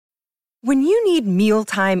When you need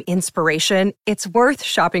mealtime inspiration, it's worth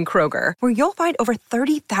shopping Kroger, where you'll find over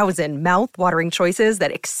 30,000 mouth-watering choices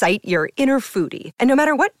that excite your inner foodie. And no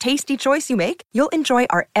matter what tasty choice you make, you'll enjoy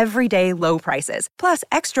our everyday low prices, plus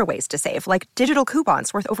extra ways to save, like digital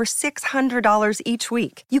coupons worth over $600 each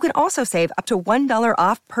week. You can also save up to $1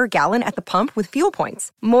 off per gallon at the pump with fuel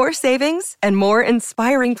points. More savings and more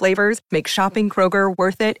inspiring flavors make shopping Kroger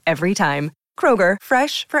worth it every time. Kroger,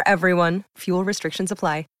 fresh for everyone. Fuel restrictions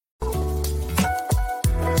apply.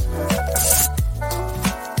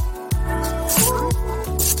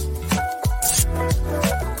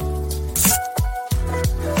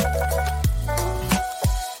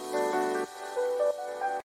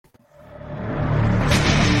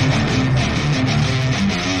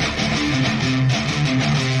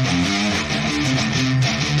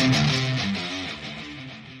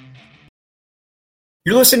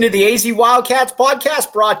 You're listening to the AZ Wildcats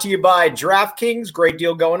podcast, brought to you by DraftKings. Great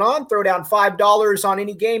deal going on. Throw down $5 on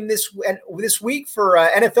any game this week for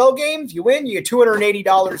NFL games. You win, you get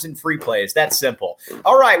 $280 in free plays. That's simple.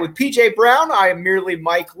 All right, with PJ Brown, I am merely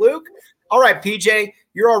Mike Luke. All right, PJ,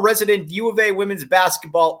 you're our resident U of A women's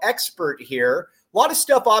basketball expert here. A lot of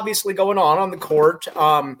stuff obviously going on the court,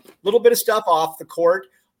 little bit of stuff off the court.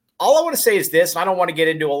 All I want to say is this, and I don't want to get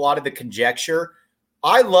into a lot of the conjecture.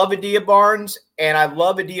 I love Adia Barnes, and I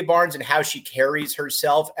love Adia Barnes and how she carries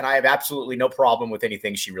herself, and I have absolutely no problem with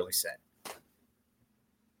anything she really said.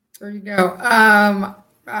 There you go.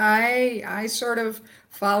 I sort of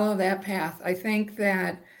follow that path. I think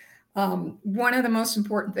that one of the most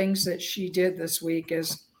important things that she did this week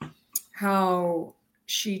is how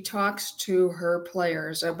she talks to her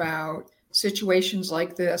players about situations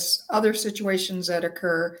like this, other situations that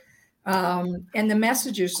occur, and the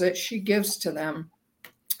messages that she gives to them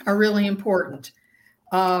are really important.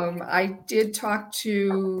 I did talk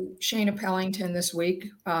to Shayna Pellington this week.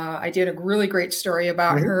 I did a really great story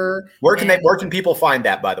about her. Where can people find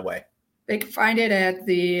that, by the way? They can find it at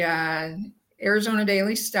the Arizona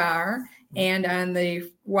Daily Star and on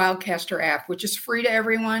the Wildcaster app, which is free to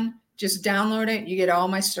everyone. Just download it. You get all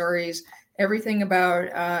my stories. Everything about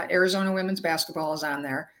Arizona women's basketball is on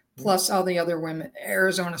there, plus all the other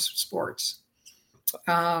Arizona sports.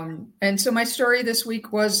 And so my story this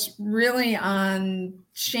week was really on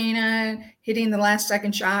Shayna hitting the last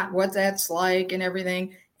second shot, what that's like and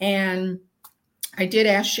everything. And I did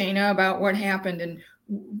ask Shayna about what happened. And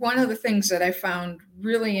one of the things that I found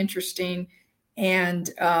really interesting and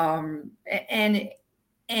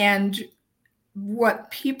what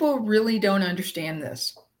people really don't understand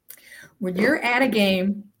this, when you're at a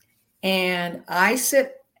game and I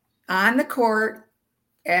sit on the court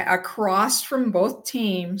across from both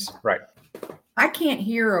teams, right? I can't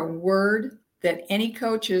hear a word that any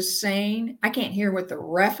coach is saying. I can't hear what the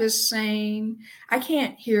ref is saying. I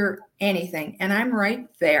can't hear anything. And I'm right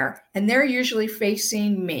there. And they're usually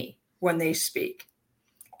facing me when they speak.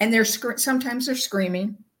 And sometimes they're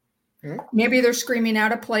screaming. Maybe they're screaming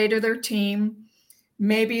out a play to their team.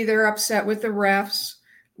 Maybe they're upset with the refs,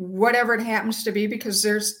 whatever it happens to be, because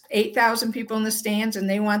there's 8,000 people in the stands and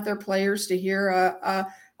they want their players to hear a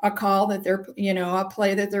call that they're, a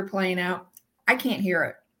play that they're playing out. I can't hear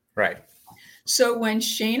it. Right. So when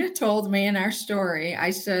Shayna told me in our story, I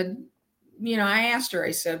said, I asked her, I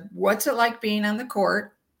said, what's it like being on the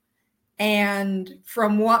court? And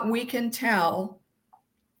from what we can tell,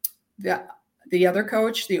 the other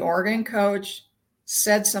coach, the Oregon coach,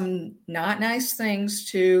 said some not nice things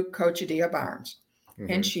to Coach Adia Barnes.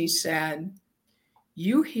 And she said,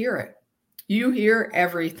 you hear it. You hear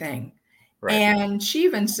everything. Right. And she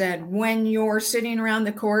even said, when you're sitting around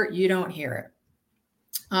the court, you don't hear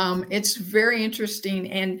it. It's very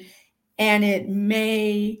interesting. And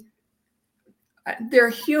they're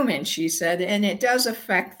human, she said, and it does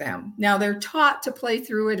affect them. Now they're taught to play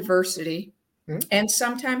through adversity. And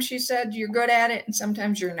sometimes she said, you're good at it. And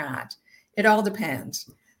sometimes you're not. It all depends.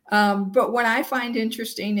 But what I find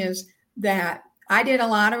interesting is that I did a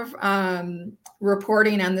lot of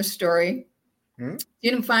reporting on this story.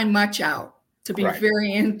 Didn't find much out, to be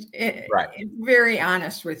very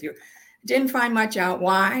honest with you. Didn't find much out.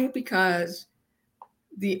 Why? Because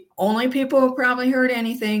the only people who probably heard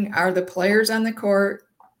anything are the players on the court,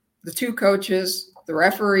 the two coaches, the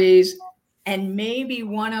referees, and maybe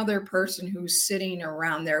one other person who's sitting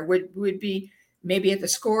around there would be maybe at the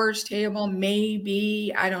scorer's table,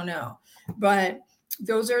 maybe, I don't know. But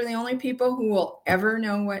those are the only people who will ever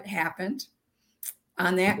know what happened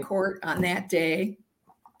on that court on that day.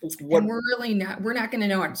 And we're not going to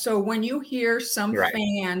know it. So when you hear some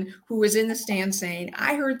fan who was in the stand saying,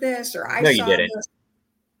 I heard this or I saw this,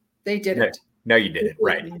 they didn't. No, you didn't.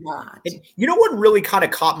 Right. Not. And you know what really kind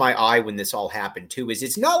of caught my eye when this all happened too is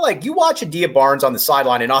it's not like you watch Adia Barnes on the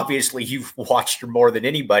sideline, and obviously you've watched her more than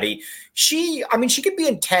anybody. She could be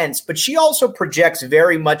intense, but she also projects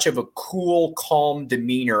very much of a cool, calm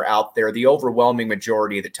demeanor out there the overwhelming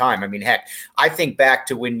majority of the time. I mean, heck, I think back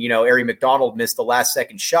to when, Ari McDonald missed the last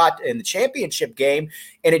second shot in the championship game,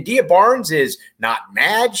 and Adia Barnes is not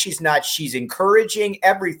mad. She's encouraging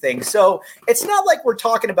everything. So it's not like we're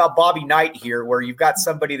talking about Bobby Knight here where you've got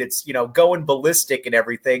somebody that's, going ballistic and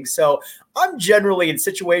everything. So I'm generally in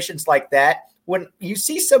situations like that. When you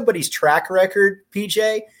see somebody's track record,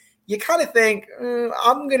 PJ, you kind of think,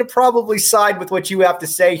 I'm going to probably side with what you have to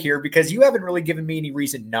say here because you haven't really given me any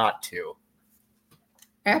reason not to.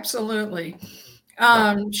 Absolutely.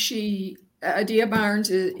 Adia Barnes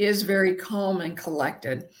is very calm and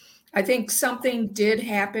collected. I think something did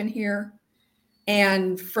happen here.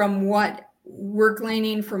 And from what we're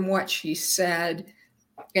gleaning from what she said,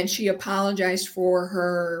 and she apologized for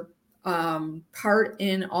her part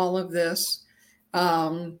in all of this.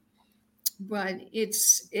 But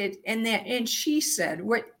and she said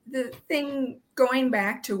what the thing going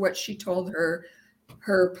back to what she told her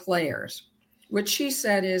players, what she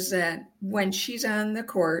said is that when she's on the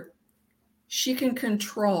court, she can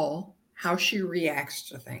control how she reacts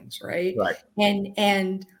to things, right? Right.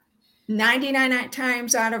 And 99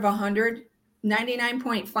 times out of 100,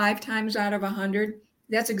 99.5 times out of 100,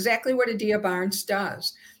 that's exactly what Adia Barnes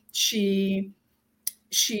does. She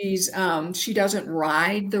doesn't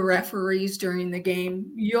ride the referees during the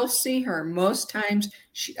game. You'll see her most times.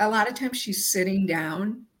 A lot of times she's sitting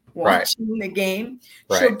down watching the game.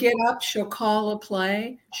 Right. She'll get up, she'll call a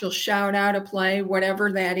play, she'll shout out a play,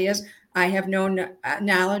 whatever that is. I have no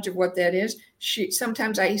knowledge of what that is.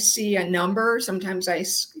 Sometimes I see a number, sometimes I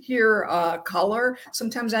hear a color,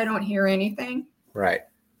 sometimes I don't hear anything. Right.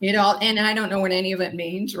 And I don't know what any of it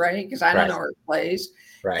means, right? Because I don't know her plays.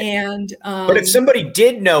 Right. And but if somebody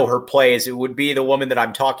did know her plays, it would be the woman that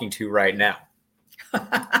I'm talking to right now.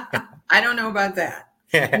 I don't know about that.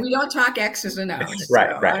 We don't talk X's and O's. Right,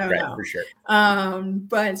 so I don't know. For sure.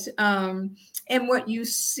 And what you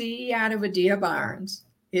see out of Adia Barnes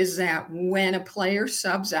is that when a player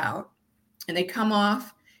subs out and they come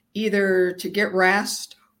off either to get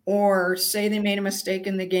rest or say they made a mistake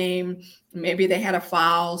in the game, maybe they had a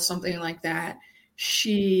foul, something like that,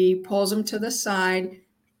 she pulls them to the side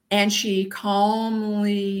and she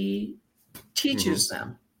calmly teaches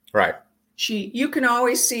them. Right. You can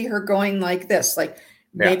always see her going like this, like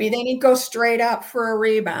maybe they need to go straight up for a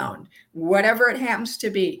rebound, whatever it happens to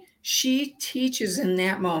be. She teaches in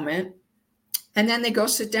that moment. And then they go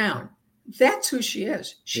sit down. That's who she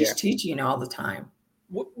is. She's teaching all the time.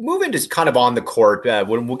 Moving to kind of on the court,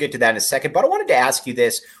 we'll get to that in a second. But I wanted to ask you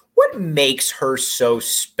this. What makes her so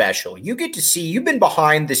special? You get to see, you've been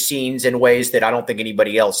behind the scenes in ways that I don't think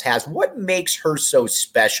anybody else has. What makes her so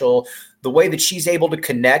special? The way that she's able to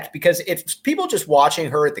connect, because if people just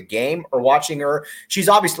watching her at the game or watching her, she's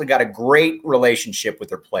obviously got a great relationship with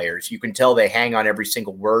her players. You can tell they hang on every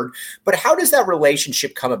single word. But how does that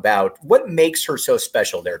relationship come about? What makes her so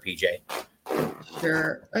special there, PJ?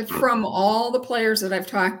 Sure. From all the players that I've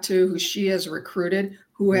talked to who she has recruited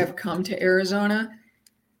who have come to Arizona,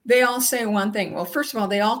 they all say one thing. Well, first of all,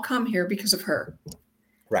 they all come here because of her.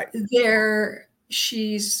 Right.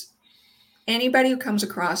 Anybody who comes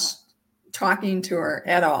across talking to her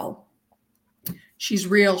at all, she's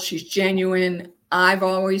real, she's genuine. I've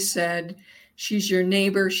always said she's your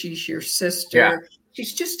neighbor, she's your sister. Yeah.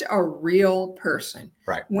 She's just a real person.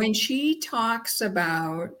 Right. When she talks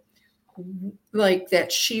about like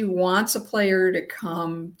that she wants a player to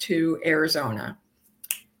come to Arizona,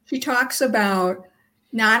 she talks about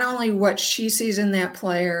not only what she sees in that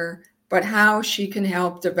player, but how she can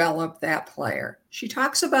help develop that player. She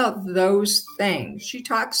talks about those things. She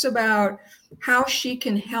talks about how she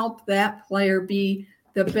can help that player be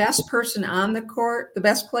the best person on the court, the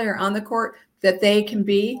best player on the court that they can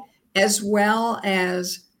be, as well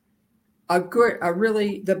as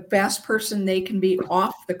really the best person they can be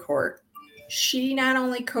off the court. She not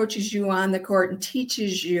only coaches you on the court and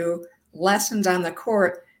teaches you lessons on the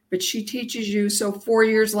court, but she teaches you so 4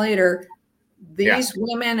 years later, these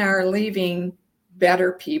women are leaving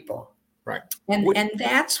better people. Right. And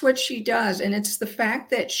that's what she does. And it's the fact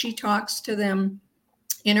that she talks to them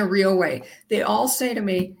in a real way. They all say to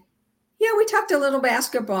me, yeah, we talked a little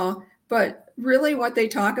basketball, but really what they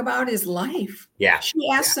talk about is life. Yeah. She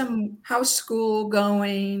asks them, how's school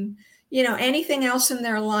going? Anything else in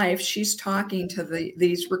their life, she's talking to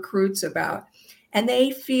these recruits about. And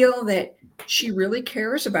they feel that she really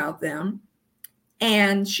cares about them.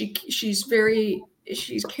 And she's very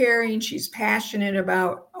she's caring, she's passionate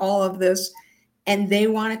about all of this, and they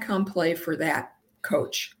want to come play for that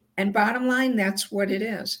coach. And bottom line, that's what it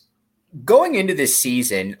is. Going into this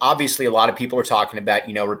season, obviously a lot of people are talking about,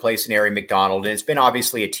 replacing Ari McDonald, and it's been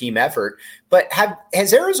obviously a team effort. But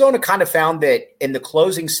has Arizona kind of found that in the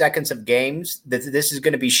closing seconds of games that this is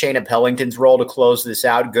going to be Shayna Pellington's role to close this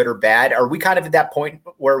out, good or bad? Are we kind of at that point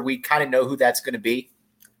where we kind of know who that's going to be?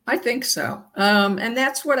 I think so. And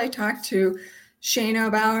that's what I talked to Shayna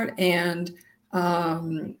about. And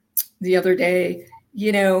the other day,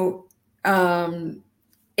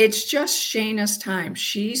 it's just Shayna's time.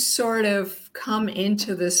 She's sort of come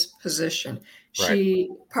into this position. Right.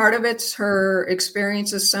 Part of it's her experience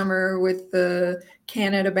this summer with the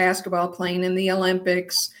Canada basketball playing in the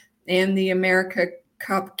Olympics and the America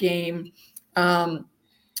Cup game. And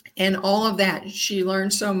all of that. She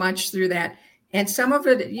learned so much through that. And some of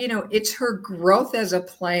it, it's her growth as a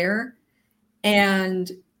player, and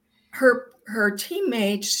her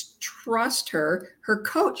teammates trust her. Her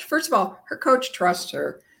coach, first of all, her coach trusts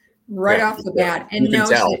her right off the bat and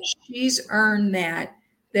knows that she's earned that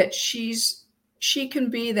she can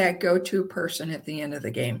be that go-to person at the end of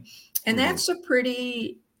the game. And that's a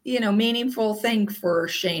pretty, meaningful thing for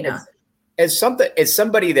Shayna. As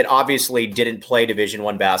somebody that obviously didn't play Division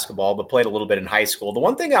I basketball, but played a little bit in high school, the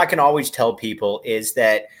one thing I can always tell people is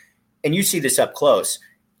that, and you see this up close,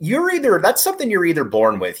 that's something you're either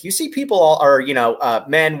born with. You see people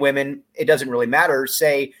men, women, it doesn't really matter,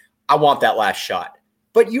 say, I want that last shot.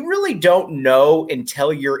 But you really don't know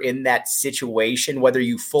until you're in that situation whether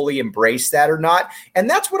you fully embrace that or not. And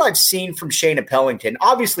that's what I've seen from Shayna Pellington.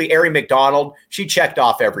 Obviously, Ari McDonald, she checked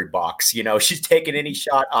off every box. She's taken any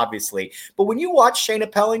shot, obviously. But when you watch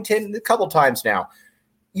Shayna Pellington a couple times now,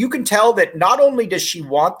 you can tell that not only does she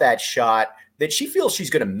want that shot, that she feels she's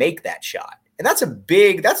going to make that shot. And that's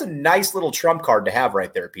a nice little trump card to have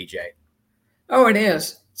right there, PJ. Oh, it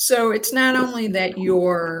is. So it's not only that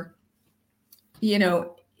you're, in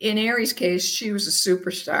Ari's case, she was a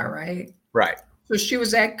superstar, right? Right. So she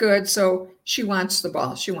was that good. So she wants the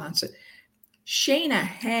ball. She wants it. Shayna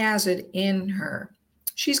has it in her.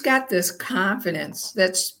 She's got this confidence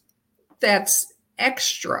that's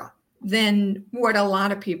extra than what a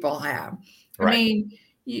lot of people have. Right. I mean,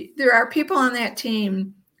 there are people on that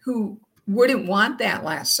team who wouldn't want that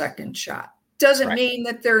last second shot. Doesn't mean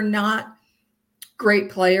that they're not great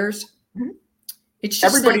players. Mm-hmm. It's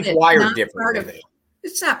just everybody's wired differently.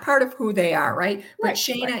 It's not part of who they are, right? But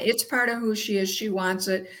Shayna, it's part of who she is. She wants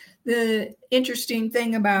it. The interesting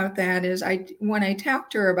thing about that is when I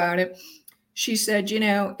talked to her about it, she said,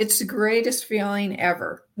 it's the greatest feeling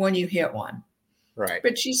ever when you hit one. Right.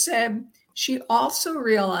 But she said she also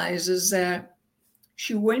realizes that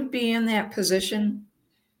she wouldn't be in that position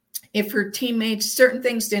if her teammates, certain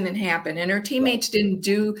things didn't happen and her teammates didn't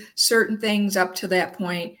do certain things up to that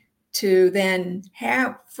point to then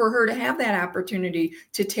for her to have that opportunity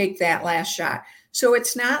to take that last shot. So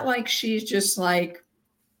it's not like she's just like,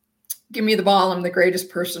 give me the ball, I'm the greatest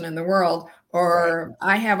person in the world, or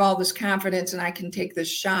I have all this confidence and I can take this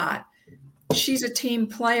shot. She's a team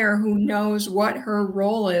player who knows what her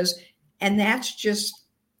role is. And that's just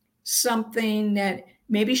something that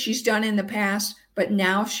maybe she's done in the past, but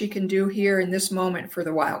now she can do here in this moment for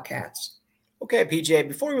the Wildcats. Okay, PJ,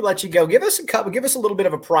 before we let you go, give us a little bit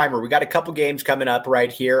of a primer. We got a couple games coming up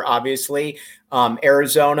right here, obviously.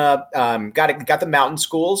 Arizona got the mountain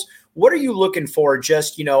schools. What are you looking for?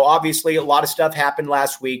 Just, obviously a lot of stuff happened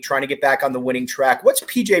last week, trying to get back on the winning track. What's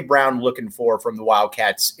PJ Brown looking for from the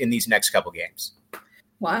Wildcats in these next couple games?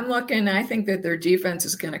 Well, I think that their defense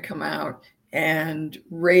is going to come out and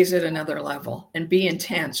raise it another level and be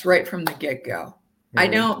intense right from the get-go. Mm-hmm. I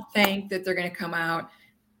don't think that they're going to come out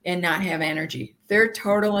and not have energy. They're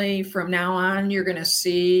totally, from now on, you're going to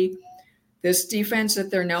see this defense that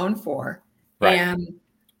they're known for. Right. And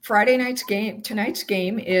tonight's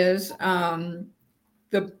game is the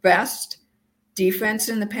best defense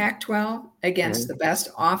in the Pac-12 against the best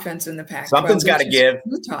offense in the Pac-12. Something's got to give.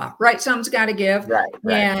 Utah, right? Something's got to give. Right.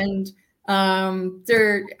 And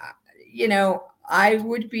I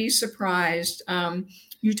would be surprised.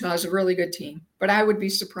 Utah's a really good team, but I would be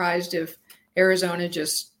surprised if Arizona,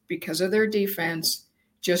 just because of their defense,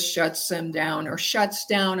 just shuts them down or shuts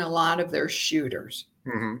down a lot of their shooters.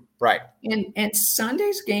 Mm-hmm. Right. And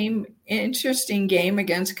Sunday's game, interesting game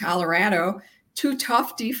against Colorado, two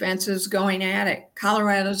tough defenses going at it.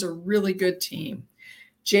 Colorado's a really good team.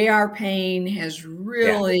 J.R. Payne has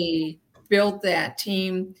really built that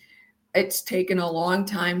team. It's taken a long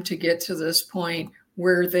time to get to this point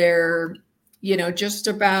where they're, just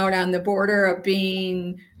about on the border of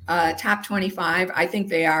being top 25. I think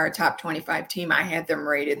they are a top 25 team. I had them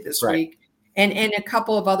rated this week and a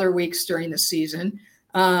couple of other weeks during the season.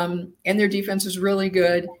 And their defense is really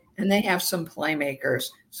good, and they have some playmakers.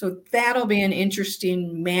 So that'll be an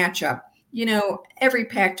interesting matchup. Every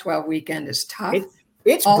Pac-12 weekend is tough.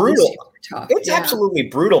 It's all brutal. Tough. It's absolutely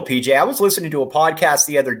brutal, PJ. I was listening to a podcast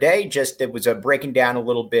the other day, it was breaking down a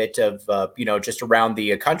little bit of, just around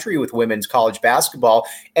the country with women's college basketball.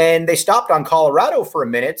 And they stopped on Colorado for a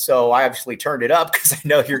minute. So I obviously turned it up because I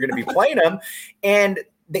know you're going to be playing them. And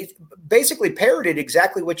they basically parroted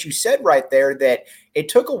exactly what you said right there, that it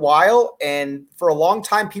took a while. And for a long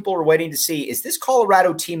time, people were waiting to see, is this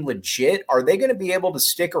Colorado team legit? Are they going to be able to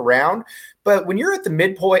stick around? But when you're at the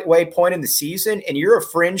midway point in the season and you're a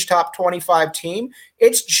fringe top 25 team,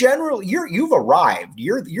 it's generally you've arrived.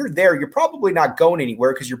 You're there. You're probably not going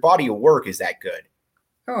anywhere because your body of work is that good.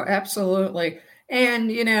 Oh, absolutely. And,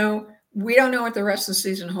 we don't know what the rest of the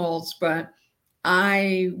season holds, but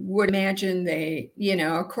I would imagine they,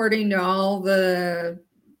 according to all the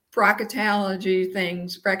bracketology,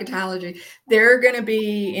 they're going to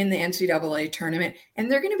be in the NCAA tournament,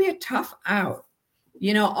 and they're going to be a tough out.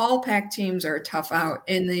 All Pac teams are a tough out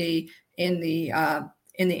in the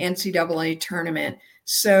NCAA tournament.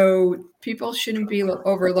 So people shouldn't be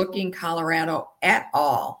overlooking Colorado at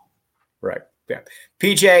all. Right. Yeah.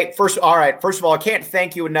 PJ, first of all, I can't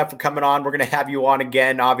thank you enough for coming on. We're going to have you on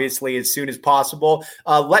again, obviously, as soon as possible.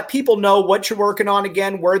 Let people know what you're working on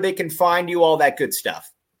again, where they can find you, all that good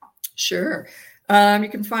stuff. Sure. You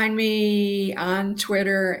can find me on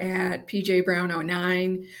Twitter at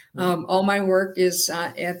pjbrown09. All my work is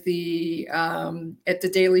at the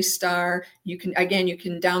Daily Star. You can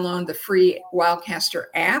download the free Wildcaster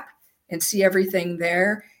app and see everything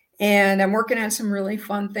there. And I'm working on some really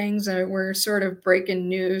fun things. We're sort of breaking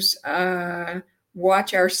news.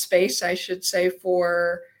 Watch our space, I should say,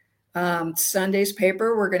 for Sunday's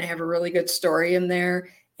paper. We're going to have a really good story in there.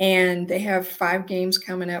 And they have 5 games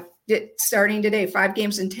coming up starting today, 5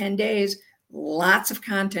 games in 10 days, lots of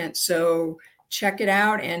content. So check it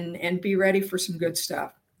out and be ready for some good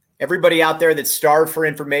stuff. Everybody out there that's starved for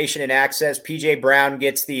information and access, PJ Brown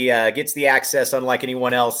gets the access unlike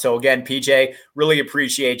anyone else. So again, PJ, really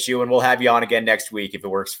appreciate you, and we'll have you on again next week if it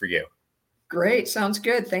works for you. Great. Sounds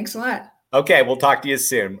good. Thanks a lot. Okay. We'll talk to you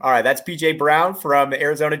soon. All right. That's PJ Brown from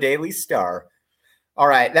Arizona Daily Star. All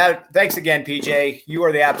right. Now, thanks again, PJ. You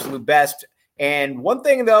are the absolute best. And one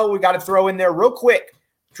thing, though, we got to throw in there real quick.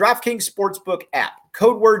 DraftKings Sportsbook app,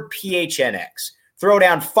 code word PHNX. Throw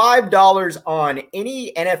down $5 on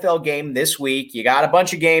any NFL game this week. You got a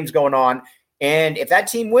bunch of games going on. And if that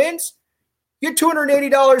team wins, you get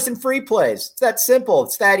 $280 in free plays. It's that simple.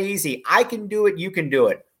 It's that easy. I can do it. You can do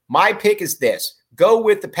it. My pick is this. Go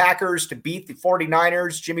with the Packers to beat the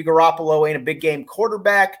 49ers. Jimmy Garoppolo ain't a big game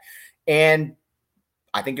quarterback. And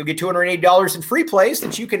I think you'll get $280 in free plays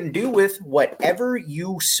that you can do with whatever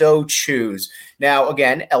you so choose. Now,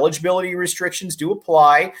 again, eligibility restrictions do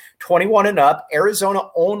apply. 21 and up, Arizona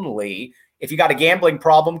only. If you got a gambling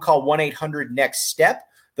problem, call 1-800-NEXT-STEP.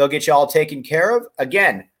 They'll get you all taken care of.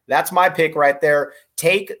 Again, that's my pick right there.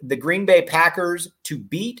 Take the Green Bay Packers to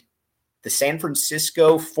beat the San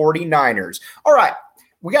Francisco 49ers. All right.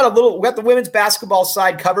 We got the women's basketball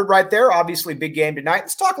side covered right there. Obviously, big game tonight.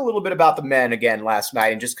 Let's talk a little bit about the men again last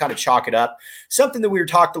night and just kind of chalk it up. Something that we were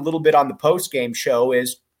talked a little bit on the post-game show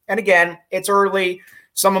is, and again, it's early.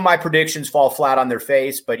 Some of my predictions fall flat on their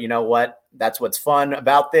face, but you know what? That's what's fun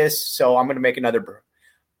about this. So I'm going to make another.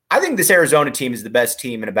 I think this Arizona team is the best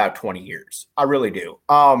team in about 20 years. I really do.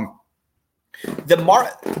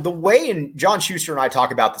 The way, and John Schuster and I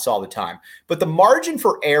talk about this all the time, but the margin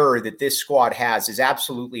for error that this squad has is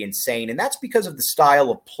absolutely insane. And that's because of the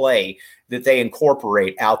style of play that they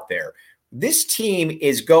incorporate out there. This team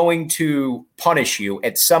is going to punish you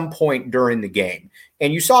at some point during the game.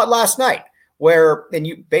 And you saw it last night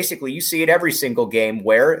you see it every single game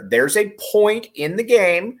where there's a point in the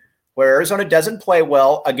game where Arizona doesn't play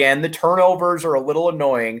well. Again, the turnovers are a little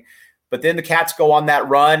annoying, but then the Cats go on that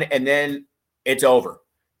run and then it's over.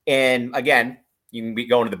 And again, you can be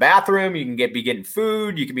going to the bathroom, you can be getting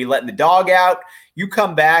food, you can be letting the dog out. You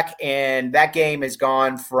come back and that game has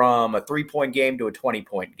gone from a 3-point game to a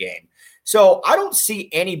 20-point game. So I don't see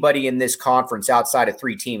anybody in this conference outside of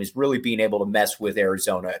 3 teams really being able to mess with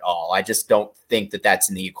Arizona at all. I just don't think that that's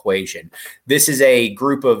in the equation. This is a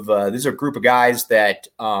group of guys that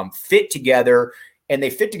fit together, and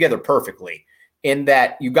they fit together perfectly. In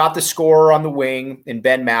that you got the scorer on the wing in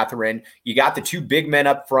Ben Mathurin. You got the 2 big men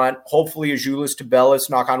up front. Hopefully Azuolas Tubelis,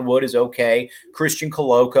 knock on wood, is okay. Christian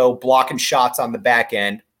Coloco blocking shots on the back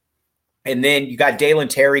end. And then you got Dalen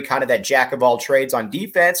Terry, kind of that jack of all trades on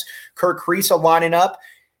defense. Kirk Kriisa lining up.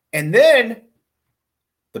 And then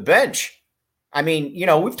the bench. I mean,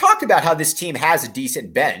 we've talked about how this team has a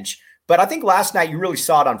decent bench, but I think last night you really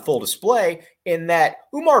saw it on full display in that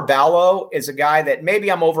Umar Ballo is a guy that maybe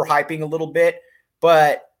I'm overhyping a little bit,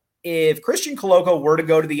 but if Christian Coloco were to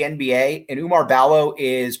go to the NBA and Umar Ballo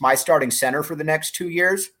is my starting center for the next 2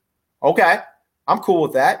 years, okay, I'm cool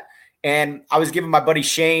with that. And I was giving my buddy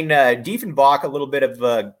Shane Diefenbach a little bit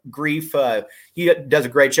of grief. He does a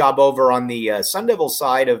great job over on the Sun Devil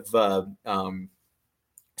side of,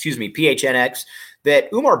 PHNX, that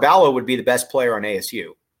Umar Ballo would be the best player on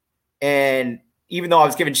ASU. And even though I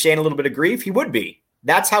was giving Shane a little bit of grief, he would be.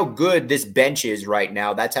 That's how good this bench is right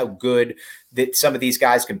now. That's how good that some of these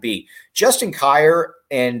guys can be. Justin Kier,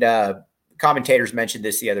 and commentators mentioned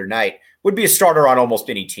this the other night, would be a starter on almost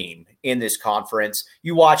any team in this conference.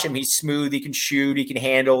 You watch him, he's smooth, he can shoot, he can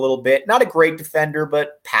handle a little bit. Not a great defender,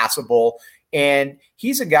 but passable. And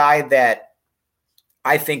he's a guy that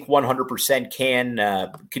I think 100%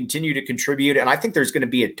 can continue to contribute. And I think there's going to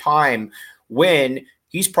be a time when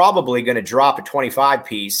he's probably going to drop a 25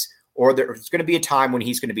 piece, or there's going to be a time when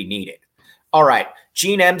he's going to be needed. All right.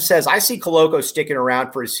 Gene M says, I see Coloco sticking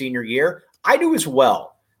around for his senior year. I do as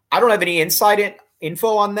well. I don't have any inside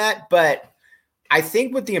info on that, but I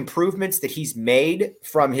think with the improvements that he's made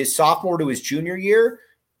from his sophomore to his junior year,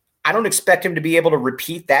 I don't expect him to be able to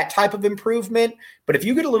repeat that type of improvement. But if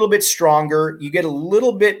you get a little bit stronger, you get a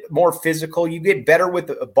little bit more physical, you get better with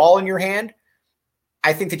a ball in your hand,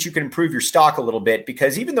 I think that you can improve your stock a little bit,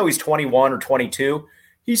 because even though he's 21 or 22,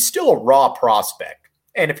 he's still a raw prospect.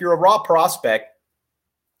 And if you're a raw prospect,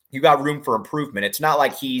 you got room for improvement. It's not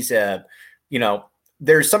like he's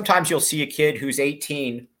there's sometimes you'll see a kid who's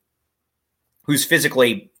 18 who's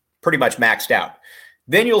physically pretty much maxed out.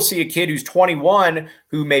 Then you'll see a kid who's 21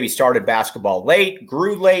 who maybe started basketball late,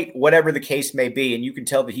 grew late, whatever the case may be, and you can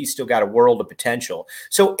tell that he's still got a world of potential.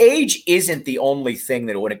 So age isn't the only thing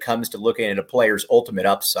that when it comes to looking at a player's ultimate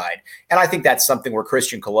upside. And I think that's something where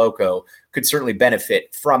Christian Coloco could certainly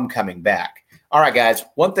benefit from coming back. All right, guys,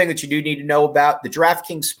 one thing that you do need to know about the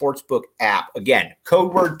DraftKings Sportsbook app. Again,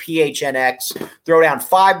 code word PHNX. Throw down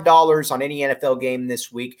 $5 on any NFL game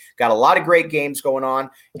this week. Got a lot of great games going on.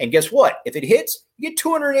 And guess what? If it hits, you get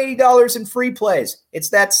 $280 in free plays. It's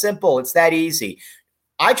that simple. It's that easy.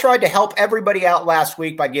 I tried to help everybody out last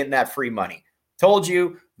week by getting that free money. Told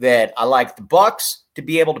you that I like the Bucks to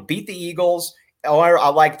be able to beat the Eagles, or I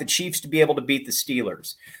like the Chiefs to be able to beat the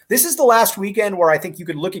Steelers. This is the last weekend where I think you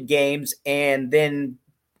could look at games and then,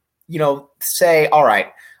 say, all right,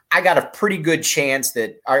 I got a pretty good chance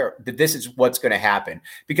that this is what's going to happen.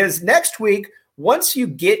 Because next week, once you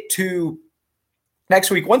get to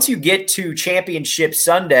Championship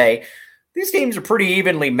Sunday, these games are pretty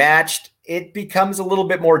evenly matched. It becomes a little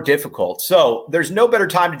bit more difficult. So there's no better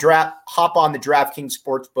time to hop on the DraftKings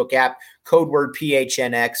Sportsbook app, code word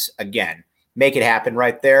PHNX again. Make it happen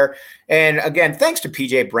right there. And again, thanks to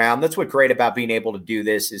PJ Brown. That's what's great about being able to do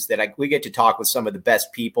this, is that we get to talk with some of the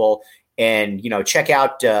best people. And, check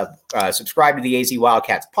out, subscribe to the AZ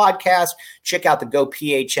Wildcats podcast. Check out the Go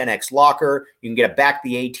PHNX locker. You can get a Back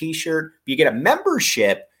the A t-shirt. If you get a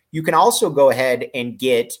membership, you can also go ahead and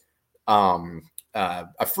get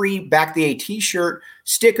a free Back the A t-shirt,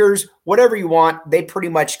 stickers, whatever you want. They pretty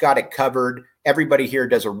much got it covered. Everybody here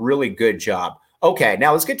does a really good job. Okay,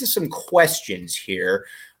 now let's get to some questions here.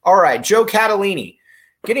 All right, Joe Catalini,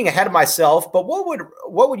 getting ahead of myself, but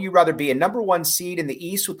what would you rather be, a number 1 seed in the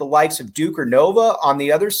East with the likes of Duke or Nova on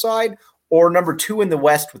the other side, or number 2 in the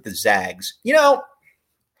West with the Zags?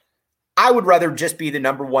 I would rather just be the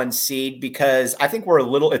number 1 seed, because I think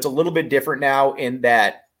it's a little bit different now in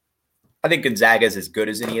that I think Gonzaga is as good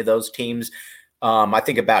as any of those teams. I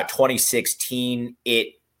think about 2016,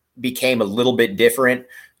 it became a little bit different.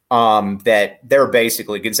 That they're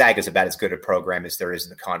basically, Gonzaga is about as good a program as there is in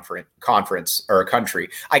the conference or a country.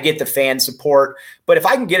 I get the fan support, but if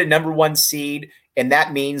I can get a number 1 seed, and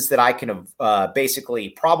that means that I can basically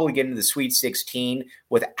probably get into the Sweet 16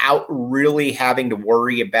 without really having to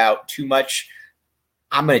worry about too much,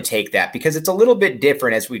 I'm going to take that, because it's a little bit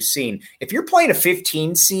different, as we've seen. If you're playing a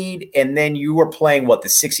 15 seed and then you are playing the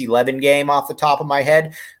 6-11 game off the top of my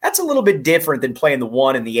head, that's a little bit different than playing the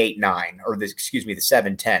 1 and the 8-9, or the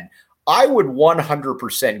 7-10. I would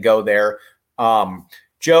 100% go there.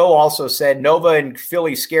 Joe also said Nova and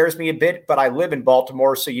Philly scares me a bit, but I live in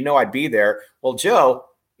Baltimore, so I'd be there. Well, Joe,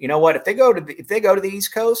 you know what? If they go to the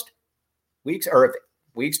East Coast, we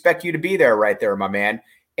expect you to be there, right there, my man.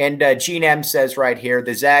 And Gene M says right here,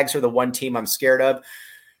 the Zags are the one team I'm scared of.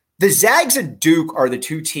 The Zags and Duke are the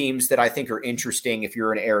two teams that I think are interesting if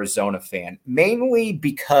you're an Arizona fan, mainly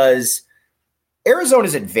because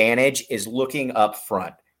Arizona's advantage is looking up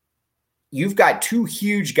front. You've got two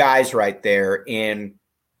huge guys right there in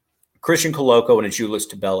Christian Coloco and Ajulis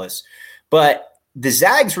Tubelis. But the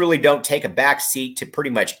Zags really don't take a back seat to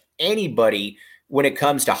pretty much anybody when it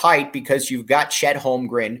comes to height because you've got Chet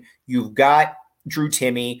Holmgren, you've got Drew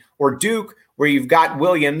Timme, or Duke, where you've got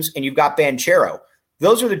Williams and you've got Banchero.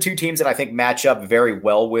 Those are the two teams that I think match up very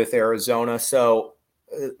well with Arizona. So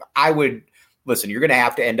I would – listen, you're going to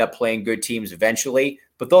have to end up playing good teams eventually,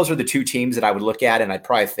 but those are the two teams that I would look at, and I'd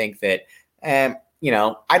probably think that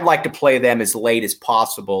I'd like to play them as late as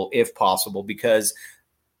possible, if possible, because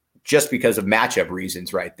of matchup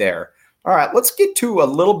reasons right there. All right, let's get to a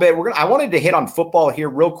little bit. I wanted to hit on football here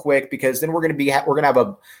real quick because then we're going to have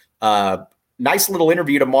a nice little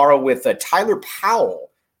interview tomorrow with Tyler Powell,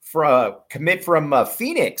 commit from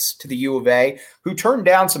Phoenix to the U of A, who turned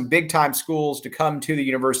down some big-time schools to come to the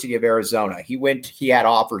University of Arizona. He had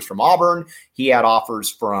offers from Auburn. He had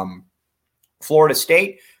offers from Florida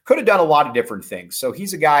State. Could have done a lot of different things. So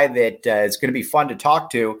he's a guy that is going to be fun to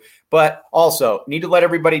talk to, but also need to let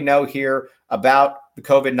everybody know here about the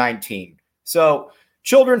COVID-19. So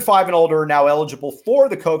children 5 and older are now eligible for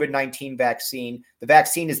the COVID-19 vaccine. The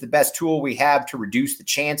vaccine is the best tool we have to reduce the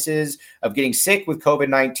chances of getting sick with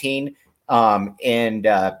COVID-19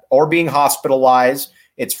 or being hospitalized.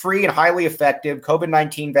 It's free and highly effective.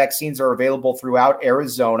 COVID-19 vaccines are available throughout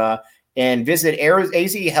Arizona. And visit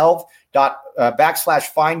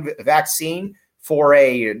azhealth.com/find vaccine for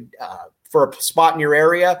a spot in your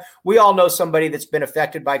area. We all know somebody that's been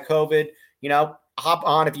affected by COVID. Hop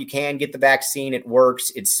on if you can, get the vaccine. It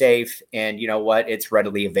works, it's safe, and you know what? It's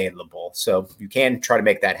readily available. So you can try to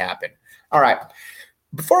make that happen. All right.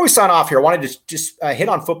 Before we sign off here, I wanted to just hit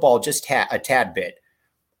on football just a tad bit.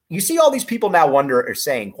 You see all these people now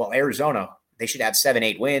saying, well, Arizona, they should have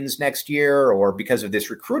 7-8 wins next year, or because of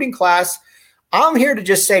this recruiting class. I'm here to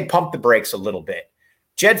just say pump the brakes a little bit.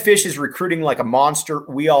 Jed Fish is recruiting like a monster.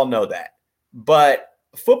 We all know that. But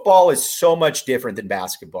football is so much different than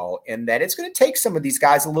basketball in that it's going to take some of these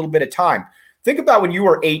guys a little bit of time. Think about when you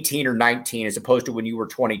were 18 or 19 as opposed to when you were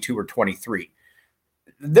 22 or 23.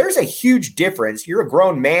 There's a huge difference. You're a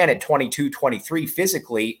grown man at 22, 23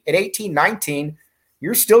 physically. At 18, 19,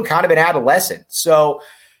 you're still kind of an adolescent. So,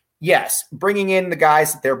 yes, bringing in the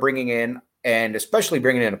guys that they're bringing in, and especially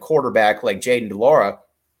bringing in a quarterback like Jaden DeLaura,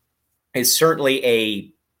 is certainly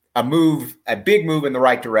a big move in the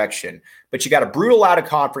right direction. But you got a brutal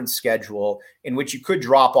out-of-conference schedule in which you could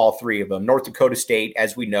drop all three of them. North Dakota State,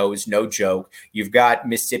 as we know, is no joke. You've got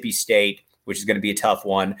Mississippi State, which is going to be a tough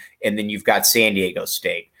one, and then you've got San Diego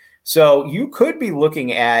State. So you could be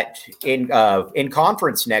looking at, in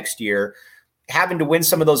conference next year, having to win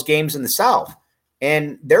some of those games in the South.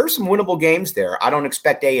 And there are some winnable games there. I don't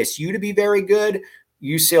expect ASU to be very good.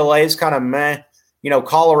 UCLA is kind of meh.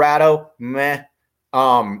 Colorado, meh.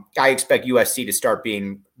 I expect USC to start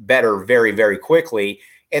being better very, very quickly.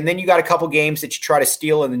 And then you got a couple games that you try to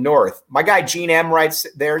steal in the North. My guy Gene M writes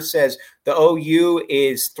there, says the OU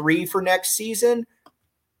is 3 for next season.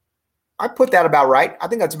 I put that about right. I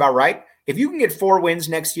think that's about right. If you can get 4 wins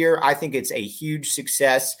next year, I think it's a huge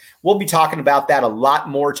success. We'll be talking about that a lot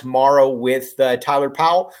more tomorrow with Tyler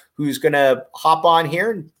Powell, who's going to hop on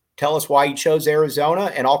here and tell us why he chose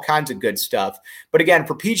Arizona and all kinds of good stuff. But again,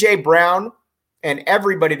 for PJ Brown and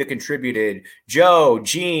everybody that contributed, Joe,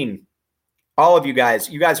 Gene, all of you guys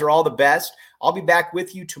are all the best. I'll be back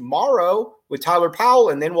with you tomorrow with Tyler Powell,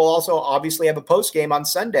 and then we'll also obviously have a post game on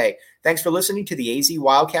Sunday. Thanks for listening to the AZ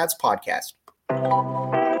Wildcats podcast.